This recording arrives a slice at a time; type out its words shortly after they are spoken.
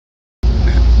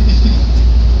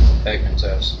Hegman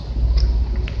test.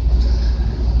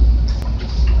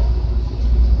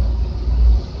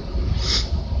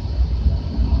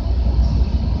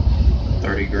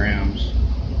 $30 grams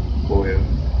oil.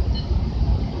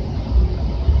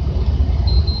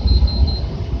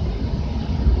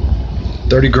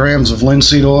 $30 grams of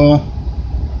linseed oil.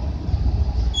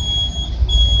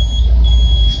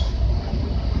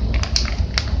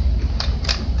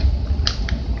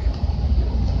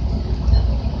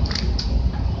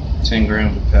 $10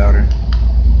 grams of powder.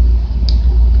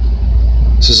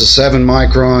 This is a 7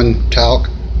 micron talc.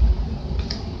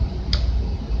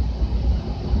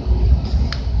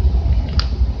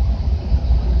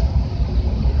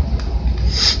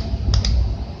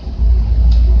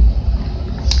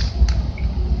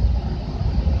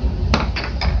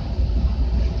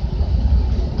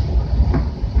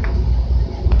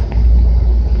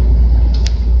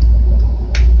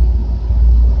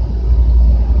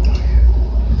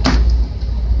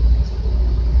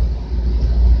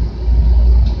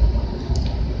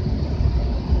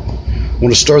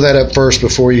 Want to stir that up first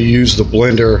before you use the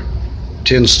blender. It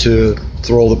tends to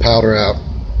throw the powder out.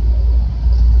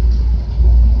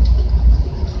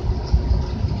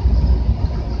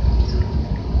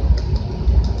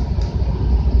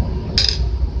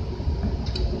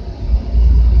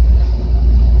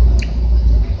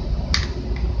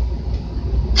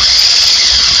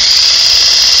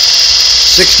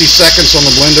 "60 seconds on the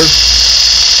blender.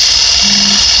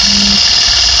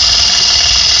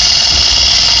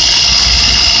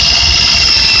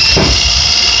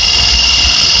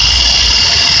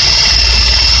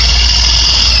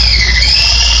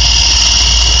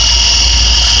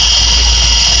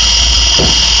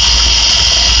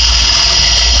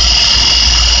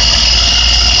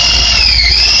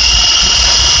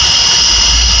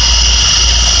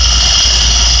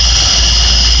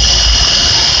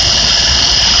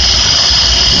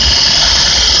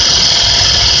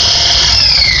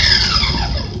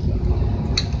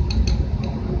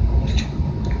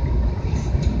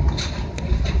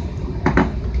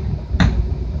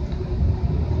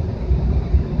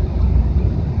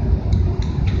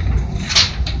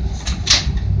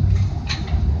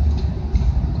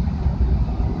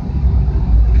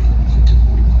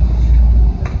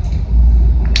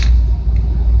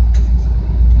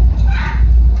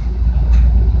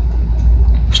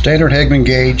 Standard Hegman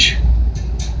gauge.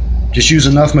 Just use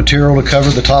enough material to cover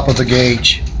the top of the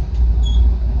gauge.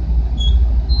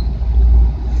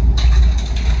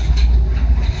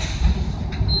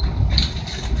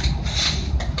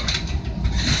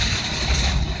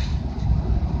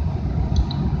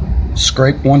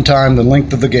 Scrape one time the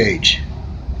length of the gauge.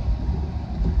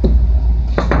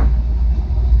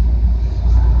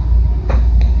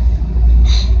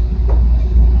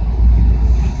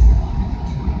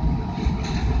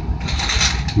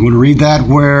 You want to read that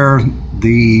where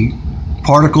the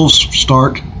particles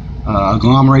start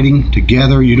agglomerating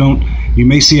together. You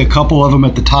may see a couple of them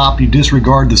at the top. You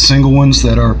disregard the single ones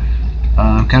that are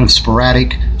kind of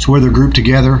sporadic. It's where they're grouped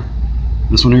together.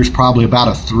 This one here is probably about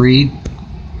a 3.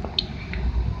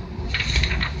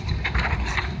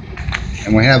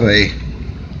 And we have a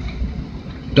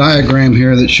diagram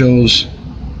here that shows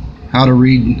how to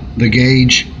read the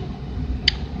gauge.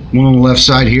 One on the left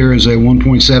side here is a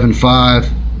 1.75.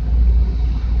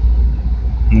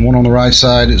 and one on the right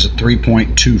side is a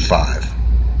 3.25.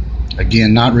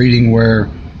 Again, not reading where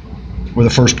the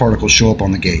first particles show up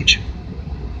on the gauge.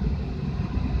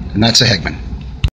 And that's a Hegman.